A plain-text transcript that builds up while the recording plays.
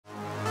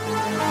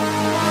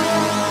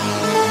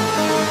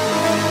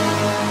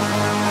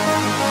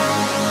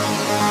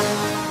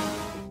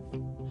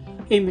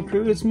Hey my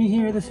crew, it's me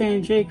here, the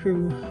Fan J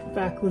crew,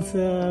 back with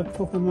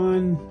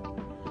Pokemon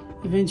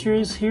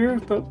Adventures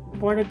here. But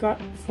what I got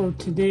for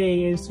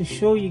today is to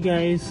show you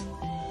guys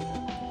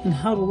and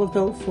how to look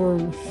out for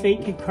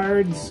fake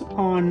cards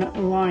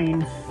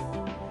online,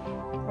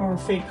 or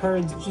fake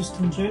cards just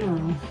in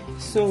general.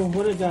 So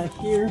what I got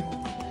here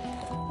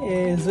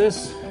is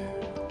this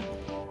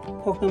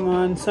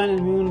Pokemon Sun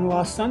and Moon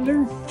Lost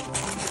Thunder.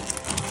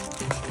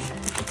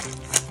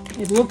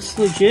 It looks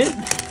legit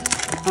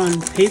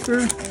on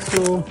paper,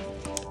 so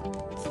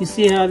you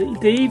see how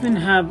they even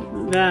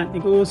have that. They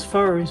go as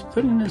far as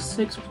putting a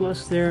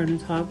 6+ there in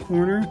the top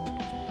corner,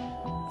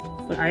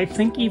 but I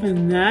think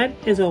even that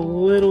is a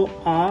little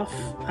off.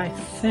 I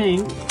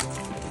think,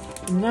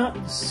 if I'm not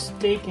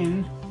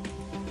mistaken,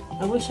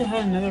 I wish I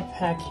had another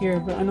pack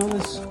here, but I know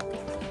this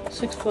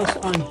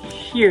 6+ on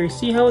here.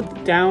 See how it's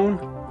down?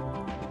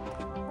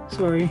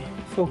 Sorry,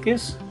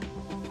 focus.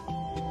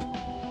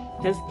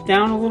 That's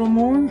down a little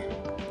more,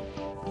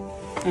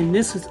 and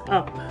this is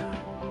up.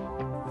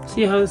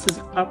 See how this is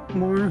up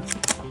more?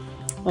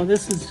 Well,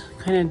 this is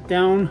kind of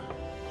down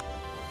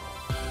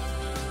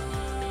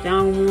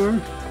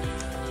more.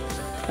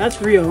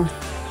 That's real.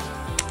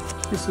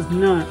 This is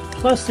not.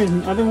 Plus, there's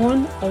another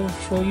one I will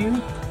show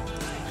you.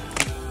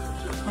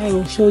 I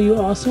will show you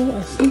also.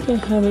 I think I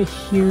have it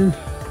here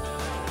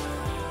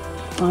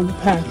on the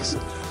packs.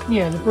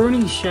 Yeah, the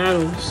Burning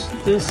Shadows.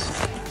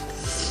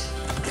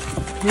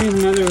 Here's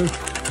another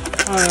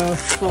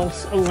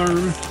false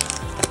alarm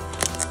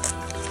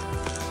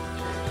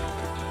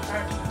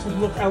to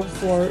look out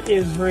for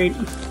is right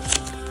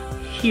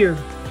here.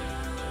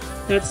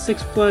 That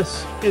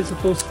 6+ is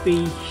supposed to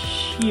be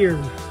here,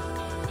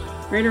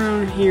 right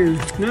around here,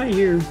 not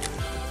here.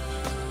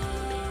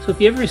 So if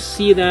you ever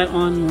see that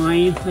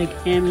online, like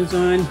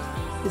Amazon,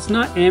 it's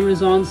not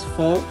Amazon's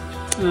fault,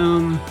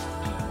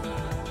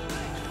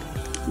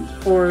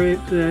 or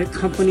the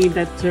company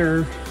that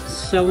they're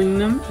selling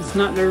them. It's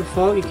not their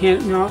fault. You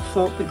can't not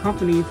fault the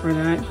company for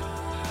that.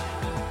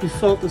 You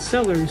fault the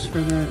sellers for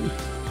that.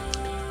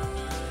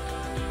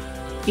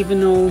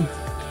 Even though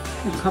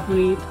the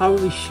company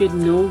probably should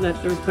know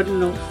that they're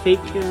putting out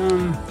fake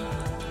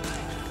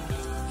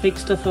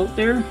stuff out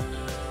there.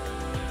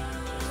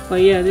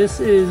 But yeah, this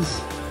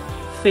is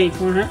fake.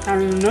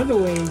 Another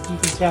way you can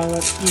tell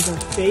that these are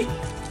fake.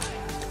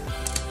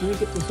 Let me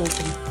get this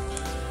open.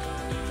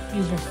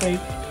 These are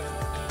fake.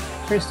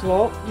 First of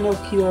all, no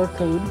QR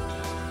code.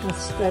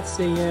 That's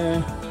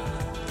a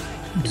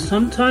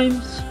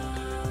sometimes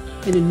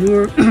in the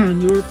newer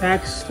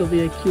packs there'll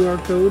be a QR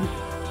code,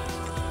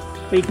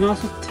 but you can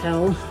also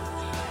tell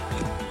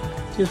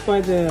just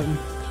by the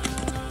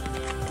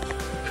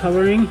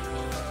coloring.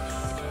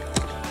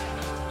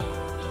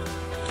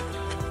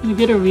 You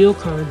get a real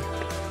card.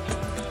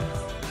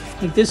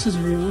 Like this is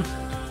real.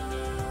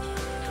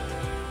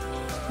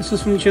 This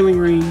is from Chilling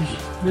Range.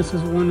 This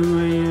is one of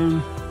my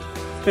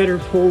better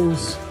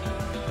pulls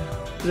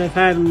that I've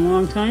had in a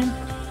long time.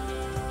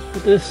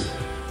 But this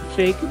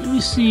fake, let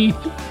me see if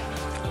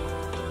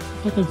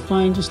I can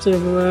find just a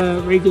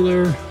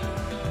regular,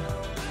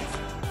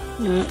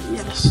 yeah,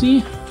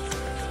 see?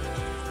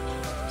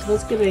 So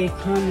let's get a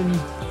common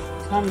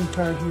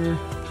card here.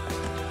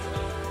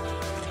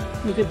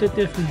 Look at the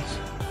difference.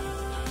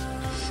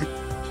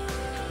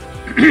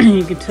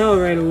 You can tell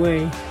right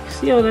away.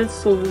 See how that's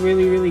so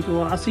really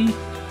glossy? See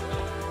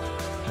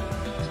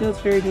how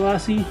it's very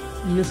glossy?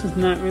 And this is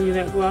not really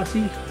that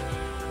glossy.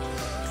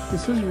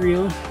 This is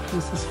real,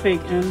 this is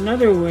fake. And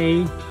another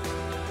way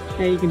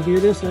that you can do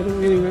this, I don't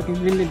really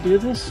recommend to do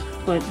this,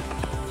 but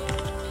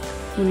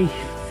when you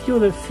feel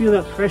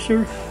that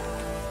pressure,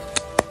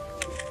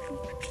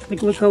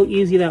 like look how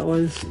easy that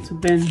was to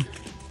bend.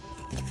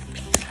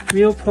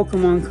 Real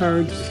Pokemon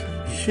cards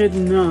should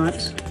not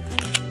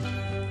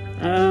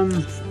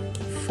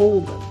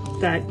fold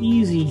that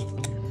easy.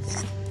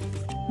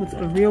 With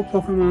a real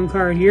Pokemon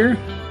card here,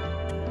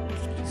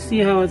 see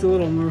how it's a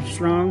little more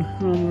strong,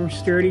 a little more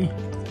sturdy.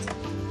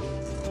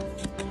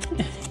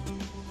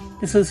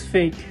 This is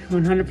fake,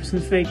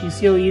 100% fake. You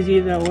see how easy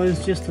that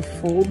was just to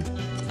fold?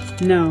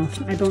 No,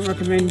 I don't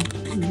recommend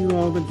you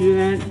all to do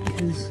that,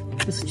 because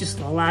this is just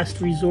the last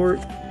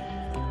resort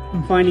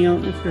in finding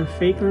out if they're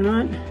fake or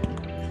not.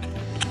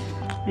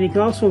 And you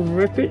can also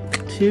rip it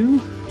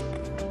too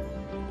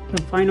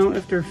to find out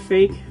if they're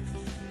fake,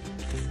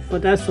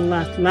 but that's the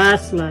last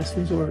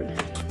resort.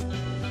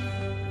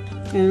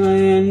 And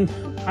then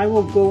I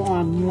will go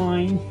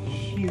online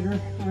here.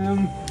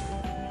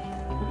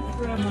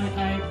 Grab my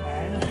iPad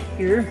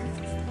here,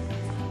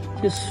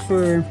 just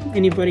for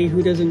anybody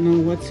who doesn't know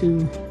what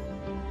to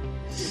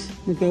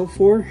look out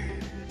for.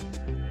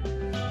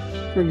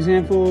 For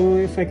example,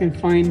 if I can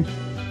find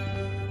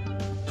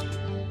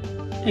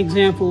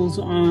examples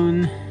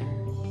on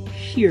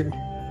here.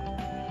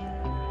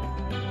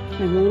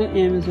 I go to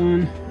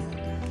Amazon,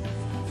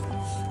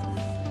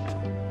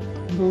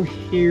 go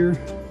here,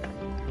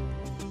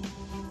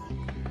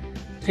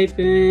 type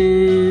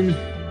in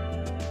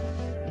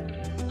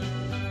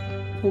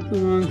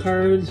Pokemon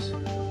cards,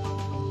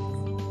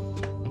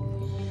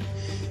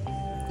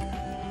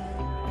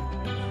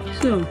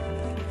 So,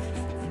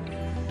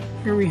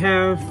 here we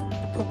have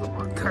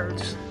Pokemon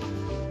cards.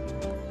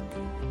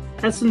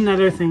 That's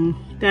another thing.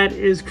 That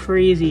is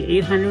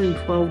crazy.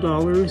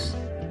 $812.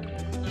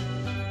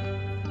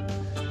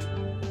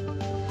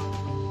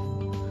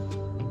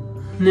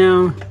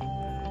 Now,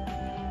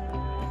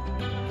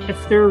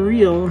 if they're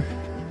real,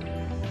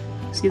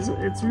 see,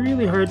 it's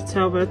really hard to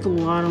tell, but that's a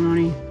lot of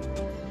money.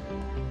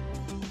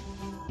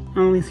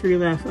 Only 3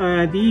 left.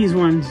 These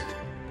ones.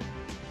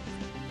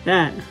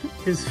 That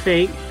is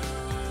fake.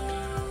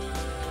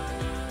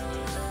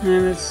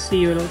 And let's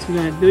see what else we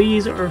got.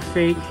 These are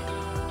fake.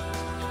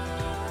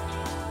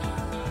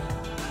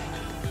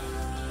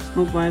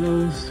 Don't buy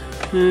those.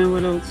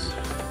 What else?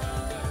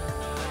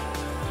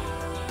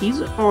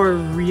 These are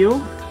real,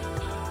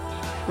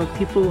 but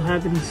people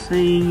have been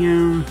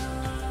saying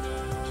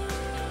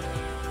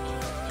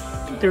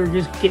they're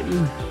just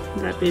getting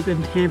that they've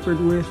been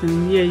tampered with.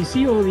 And yeah, you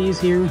see all these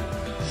here.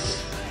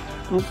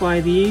 Don't buy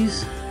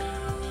these.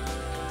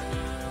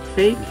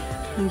 Fake.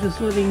 I'm just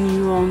letting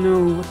you all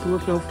know what to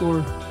look out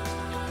for.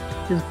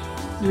 Because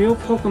real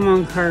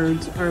Pokemon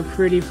cards are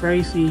pretty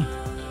pricey.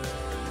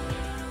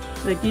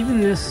 Like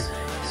even this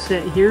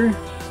set here,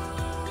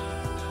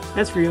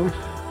 that's real.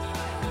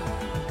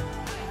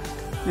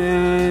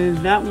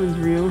 That one's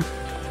real.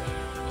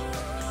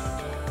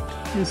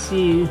 Let's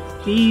see,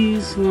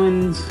 these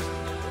ones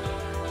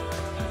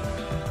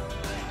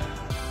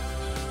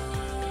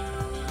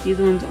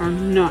are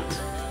not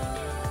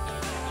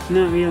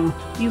real.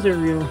 These are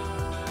real.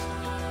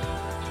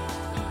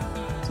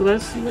 So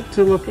that's what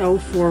to look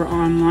out for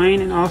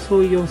online, and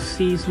also you'll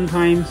see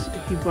sometimes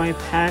if you buy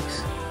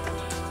packs.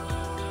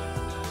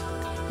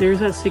 There's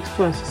that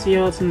 6+. See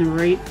how it's in the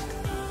right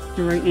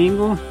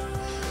angle?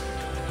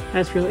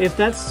 That's real. If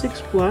that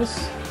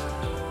 6+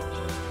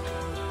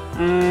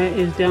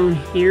 is down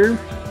here,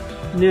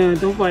 no,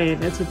 don't buy it.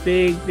 That's a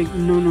big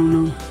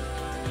no.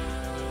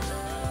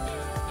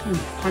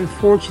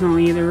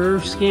 Unfortunately, there are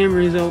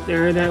scammers out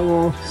there that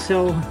will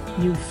sell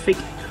you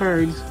fake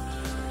cards.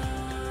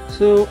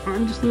 So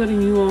I'm just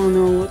letting you all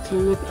know what to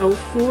look out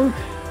for.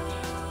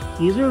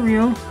 These are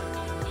real.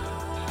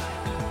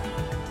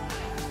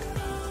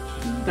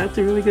 That's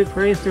a really good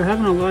price. They're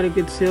having a lot of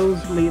good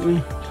sales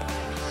lately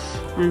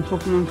on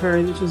Pokemon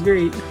cards, which is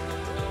great.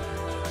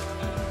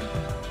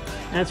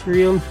 That's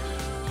real.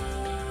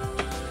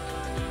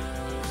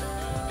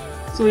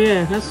 So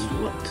yeah, that's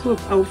what to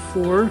look out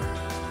for.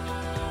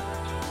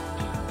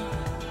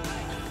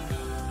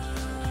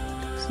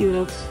 See what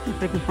else,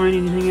 if I can find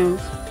anything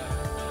else.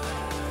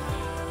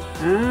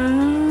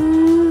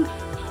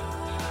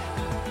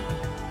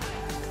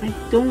 I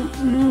don't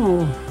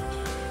know.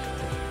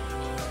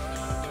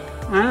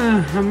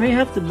 I may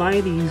have to buy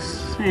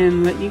these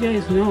and let you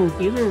guys know if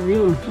these are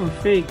real or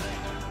fake.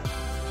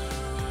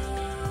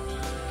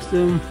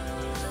 So,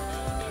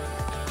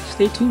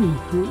 stay tuned.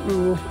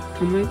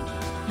 I might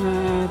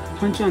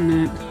punch on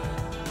that.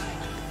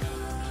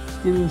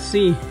 And we'll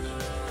see.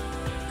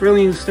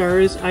 Brilliant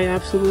Stars,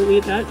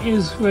 that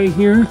is right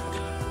here.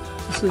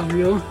 This is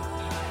real.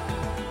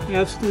 I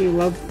absolutely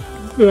love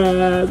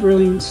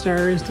Brilliant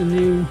Stars, the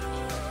new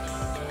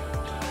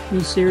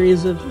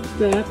series of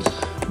that.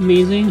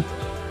 Amazing.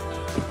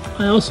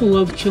 I also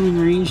love Chilling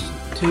Range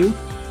too.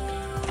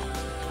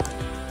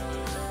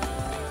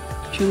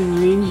 Chilling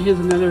Range is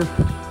another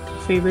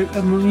favorite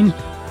of mine.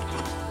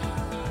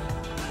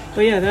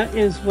 But yeah, that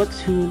is what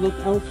to look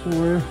out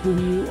for when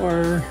you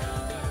are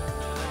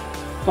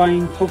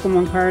buying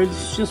Pokemon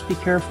cards. Just be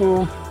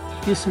careful,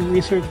 do some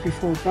research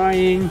before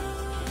buying,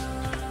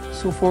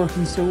 so forth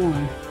and so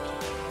on.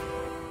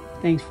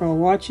 Thanks for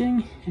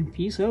watching, and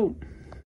peace out.